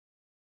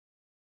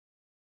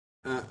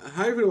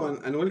Hi everyone,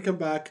 and welcome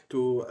back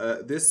to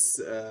this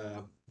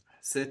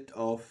set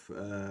of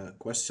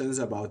questions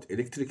about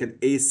electrical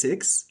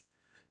A6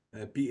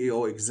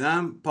 PEO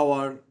exam,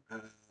 power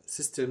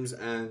systems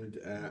and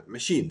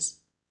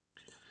machines.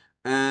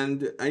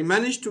 And I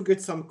managed to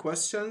get some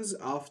questions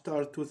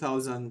after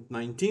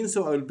 2019,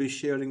 so I'll be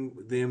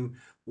sharing them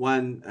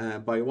one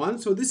by one.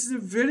 So this is a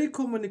very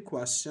common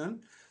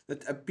question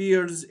that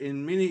appears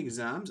in many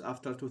exams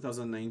after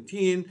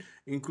 2019,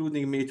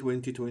 including May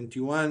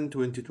 2021,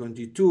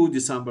 2022,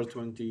 December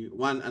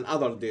 21, and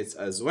other dates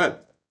as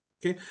well.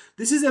 Okay,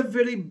 this is a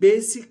very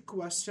basic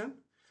question,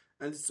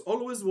 and it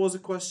always was a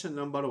question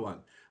number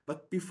one.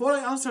 But before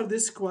I answer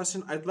this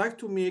question, I'd like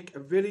to make a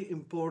very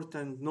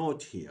important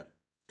note here.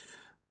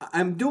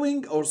 I'm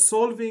doing or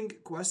solving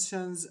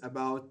questions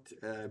about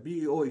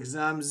BEO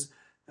exams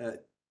uh,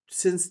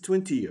 since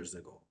 20 years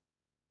ago.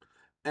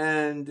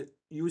 And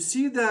you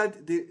see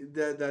that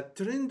the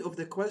trend of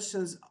the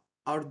questions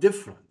are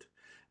different.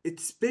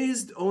 It's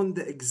based on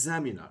the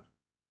examiner.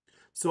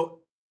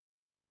 So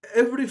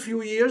every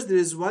few years there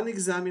is one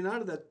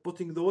examiner that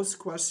putting those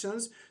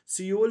questions.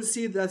 So you will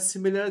see the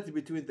similarity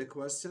between the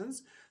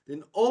questions.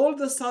 Then all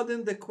of a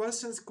sudden the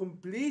questions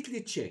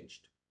completely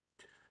changed.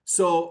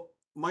 So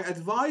my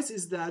advice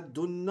is that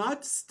do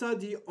not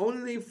study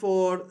only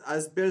for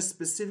as per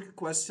specific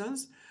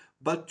questions,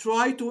 but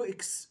try to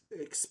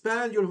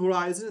expand your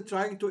horizon,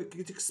 trying to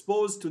get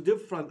exposed to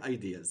different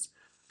ideas.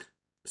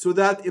 So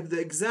that if the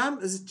exam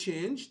is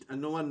changed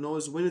and no one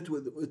knows when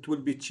it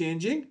will be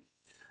changing,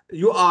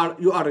 you are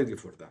ready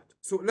for that.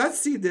 So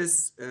let's see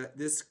this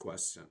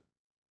question.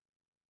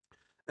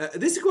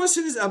 This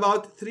question is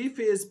about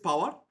three-phase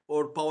power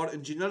or power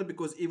in general,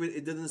 because even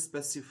it didn't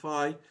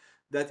specify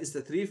that it's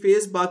a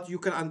three-phase, but you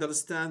can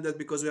understand that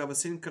because we have a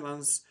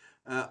synchronous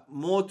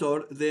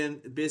motor,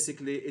 then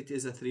basically it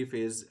is a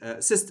three-phase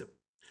system.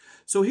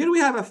 So here we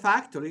have a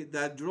factory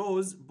that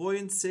draws zero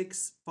point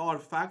 0.6 power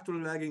factor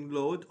lagging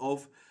load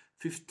of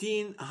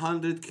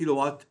 1500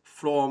 kilowatt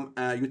from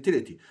a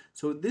utility.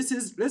 So this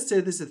is, let's say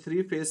this is a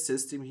three-phase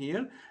system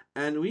here,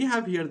 and we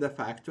have here the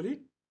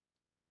factory.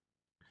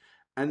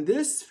 And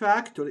this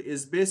factory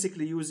is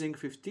basically using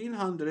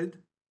 1500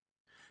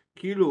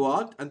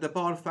 kilowatt, and the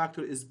power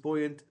factor is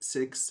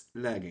 0.6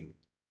 lagging.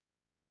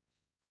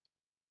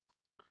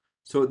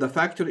 So the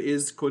factory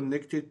is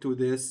connected to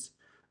this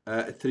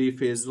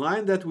three-phase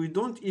line that we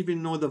don't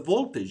even know the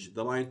voltage,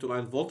 the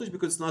line-to-line voltage,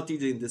 because it's not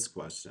needed in this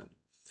question.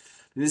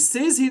 And it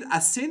says here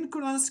a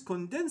synchronous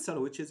condenser,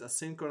 which is a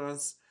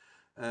synchronous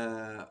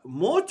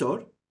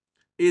motor,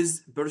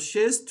 is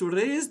purchased to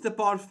raise the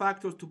power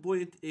factor to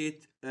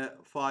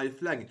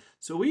 0.85 lagging.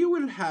 So we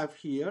will have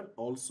here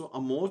also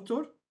a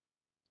motor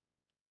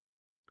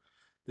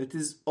that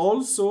is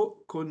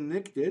also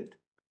connected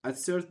at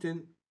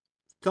certain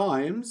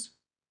times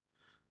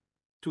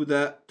to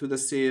the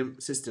same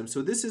system.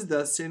 So this is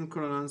the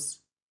synchronous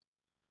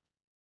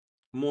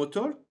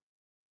motor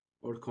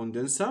or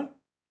condenser,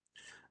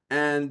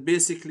 and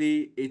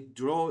basically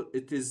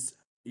it is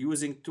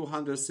using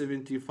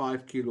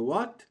 275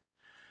 kilowatt,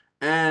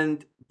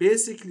 and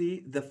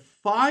basically the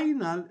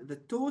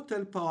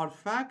total power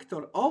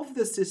factor of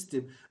the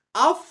system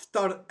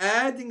after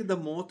adding the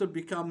motor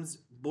becomes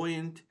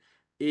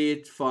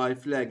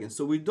 0.85 lagging.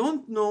 So we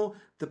don't know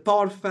the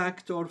power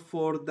factor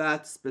for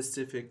that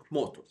specific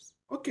motors.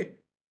 Okay.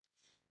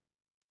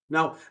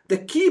 Now, the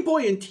key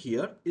point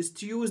here is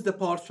to use the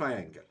power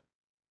triangle.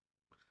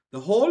 The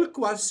whole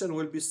question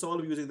will be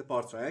solved using the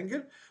power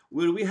triangle,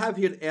 where we have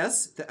here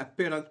S, the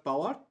apparent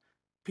power,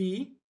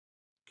 P,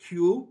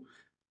 Q,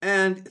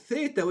 and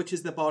theta, which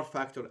is the power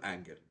factor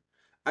angle.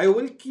 I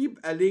will keep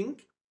a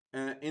link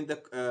in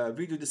the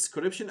video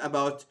description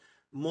about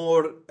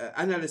more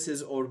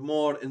analysis or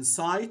more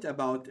insight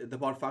about the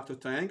power factor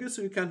triangle,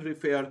 so you can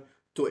refer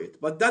to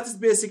it. But that is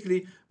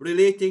basically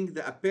relating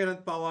the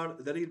apparent power,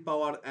 the real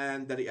power,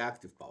 and the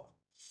reactive power.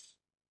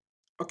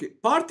 Okay,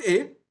 part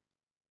A,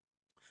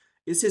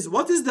 it says,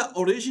 what is the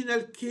original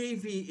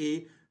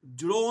kVA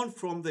drawn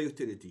from the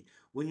utility?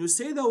 When you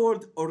say the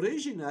word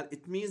original,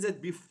 it means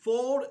that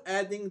before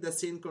adding the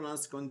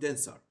synchronous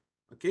condenser.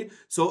 Okay,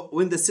 so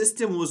when the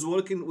system was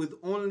working with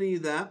only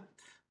the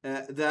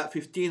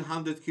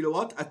 1500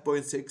 kilowatt at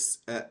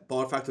 0.6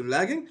 power factor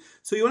lagging,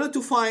 so you wanted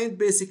to find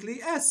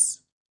basically S.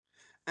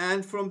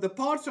 And from the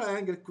power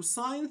triangle,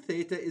 cosine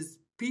theta is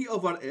P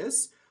over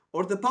S,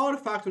 or the power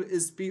factor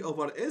is P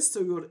over S,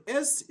 so your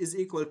S is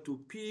equal to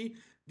P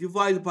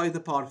divided by the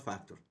power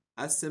factor.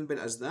 As simple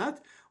as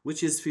that,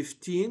 which is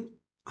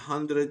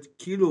 1500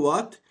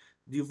 kilowatt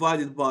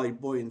divided by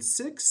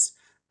 0.6,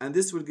 and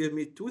this will give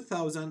me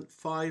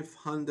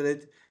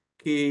 2500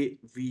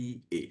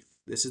 kVA.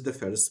 This is the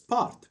first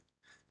part.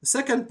 The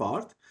second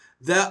part,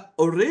 the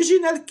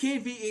original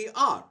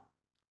kVAR.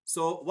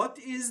 So what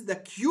is the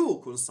Q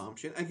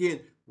consumption?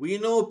 Again, we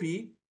know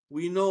P,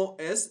 we know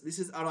S. This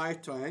is a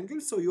right triangle,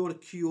 so your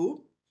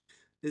Q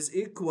is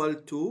equal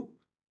to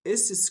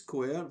S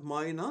square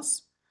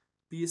minus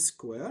P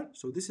square.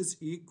 So this is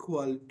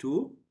equal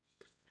to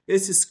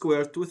S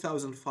square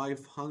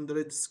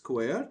 2500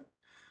 square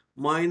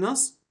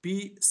minus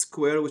P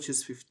square, which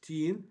is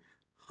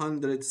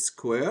 1500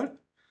 square,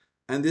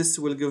 and this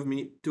will give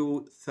me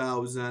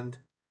 2000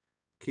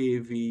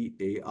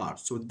 kVAR.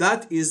 So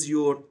that is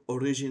your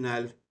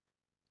original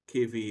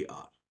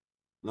kVAR.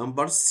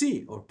 Number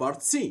C, or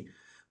part C.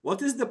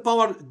 What is the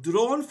power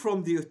drawn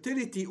from the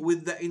utility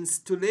with the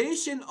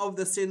installation of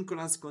the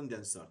synchronous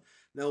condenser?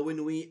 Now,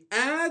 when we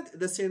add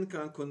the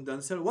synchronous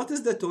condenser, what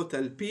is the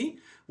total P?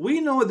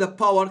 We know the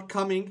power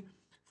coming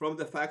from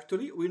the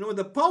factory. We know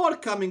the power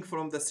coming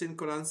from the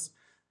synchronous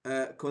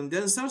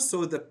condenser.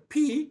 So the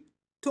P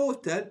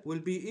total will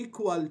be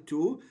equal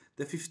to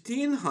the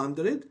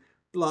 1500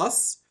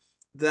 plus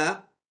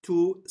the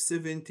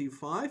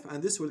 275,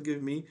 and this will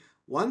give me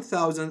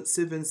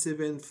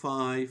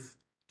 1775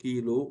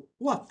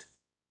 kilowatt.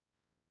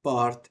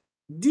 Part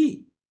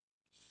D.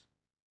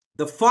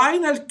 The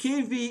final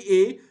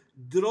kVA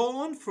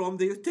drawn from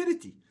the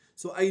utility.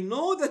 So I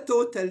know the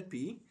total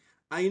P.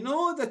 I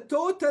know the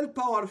total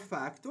power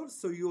factor.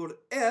 So your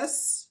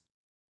S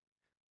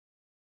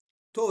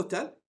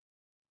total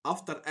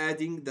after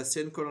adding the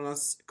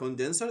synchronous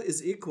condenser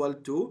is equal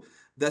to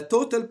the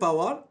total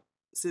power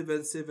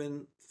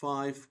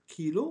 775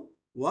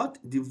 kilowatt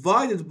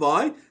divided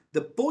by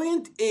the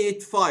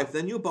 0.85,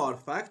 the new power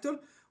factor,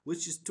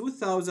 which is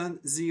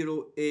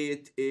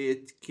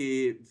 2088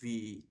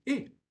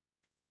 kVA.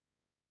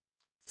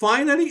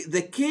 Finally,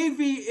 the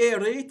kVA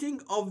rating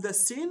of the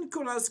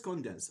synchronous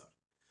condenser.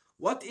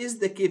 What is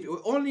the kVA? We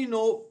only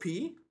know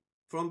P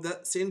from the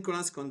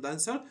synchronous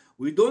condenser.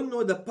 We don't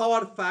know the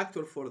power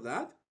factor for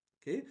that.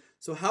 Okay,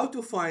 so how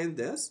to find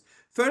this?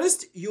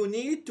 First, you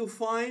need to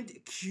find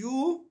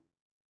Q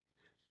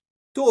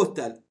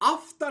total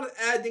after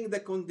adding the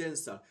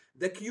condenser.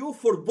 The Q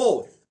for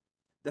both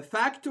the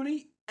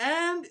factory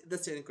and the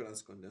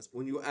synchronous condenser.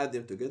 When you add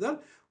them together,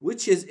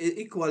 which is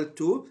equal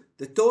to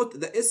the total,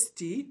 the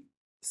ST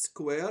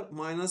square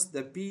minus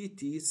the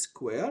PT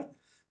square.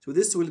 So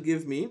this will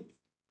give me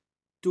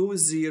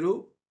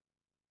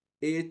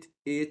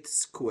 2088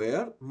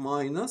 square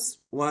minus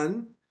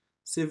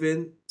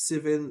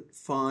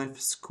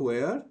 1775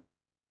 square,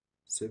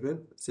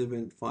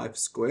 775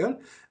 square,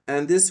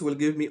 and this will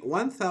give me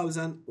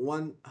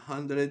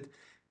 1100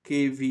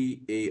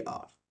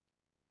 kVAR.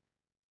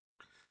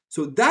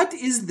 So that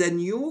is the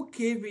new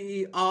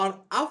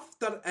kVAR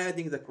after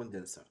adding the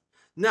condenser.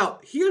 Now,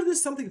 here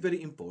is something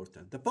very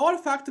important. The power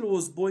factor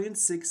was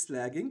 0.6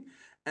 lagging,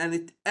 and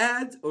it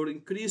adds or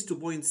increased to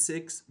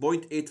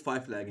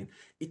 0.85 lagging.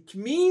 It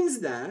means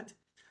that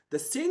the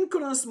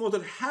synchronous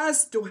motor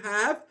has to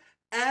have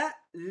a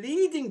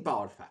leading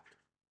power factor.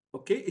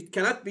 Okay, it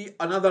cannot be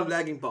another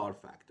lagging power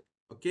factor.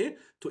 Okay,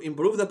 to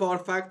improve the power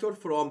factor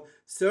from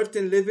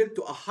certain level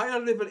to a higher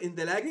level in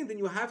the lagging, then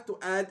you have to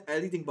add a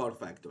leading power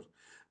factor.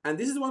 And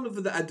this is one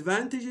of the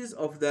advantages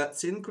of the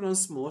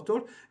synchronous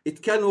motor.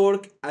 It can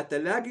work at a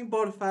lagging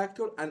power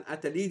factor and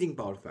at a leading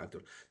power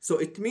factor. So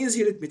it means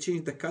here, let me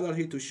change the color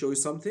here to show you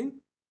something.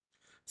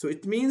 So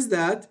it means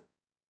that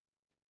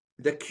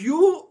the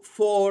Q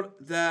for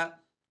the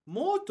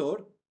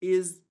motor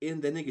is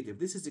in the negative.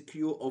 This is the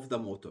Q of the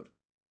motor.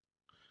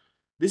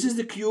 This is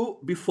the Q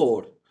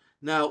before.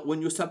 Now,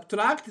 when you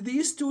subtract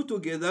these two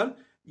together,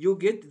 you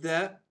get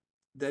the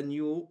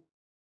new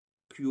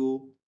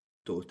Q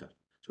total.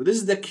 So this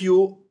is the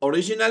Q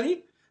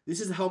originally.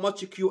 This is how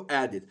much Q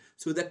added.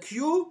 So the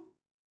Q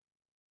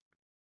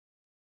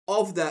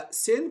of the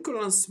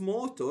synchronous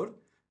motor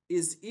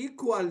is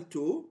equal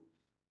to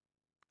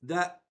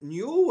the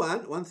new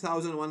one,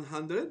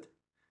 1100,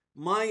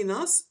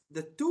 minus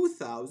the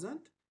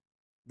 2000,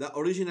 the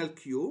original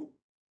Q,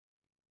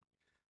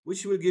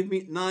 which will give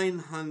me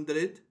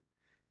 900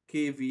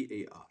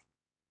 kVAR.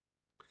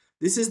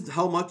 This is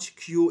how much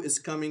Q is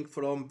coming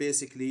from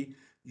basically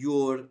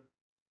your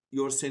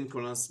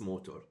synchronous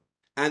motor.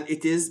 And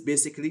it is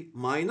basically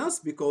minus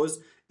because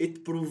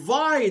it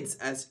provides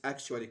as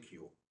actually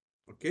Q.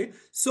 Okay,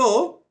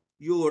 so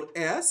your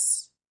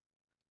S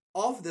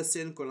of the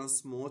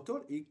synchronous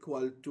motor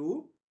equal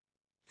to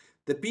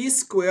the P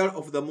square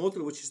of the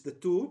motor, which is the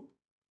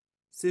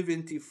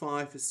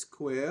 275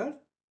 square,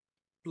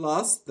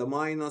 plus the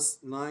minus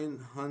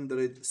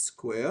 900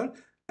 square,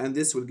 and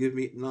this will give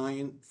me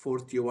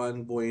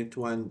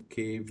 941.1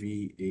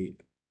 kVA.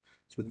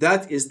 So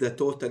that is the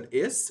total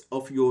S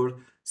of your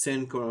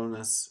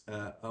synchronous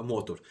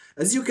motor.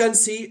 As you can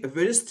see, a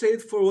very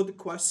straightforward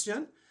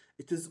question.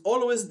 It is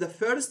always the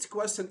first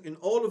question in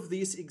all of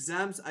these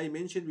exams I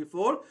mentioned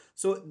before.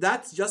 So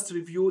that's just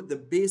review the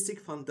basic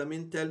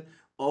fundamental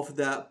of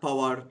the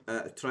power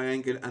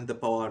triangle and the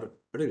power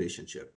relationship.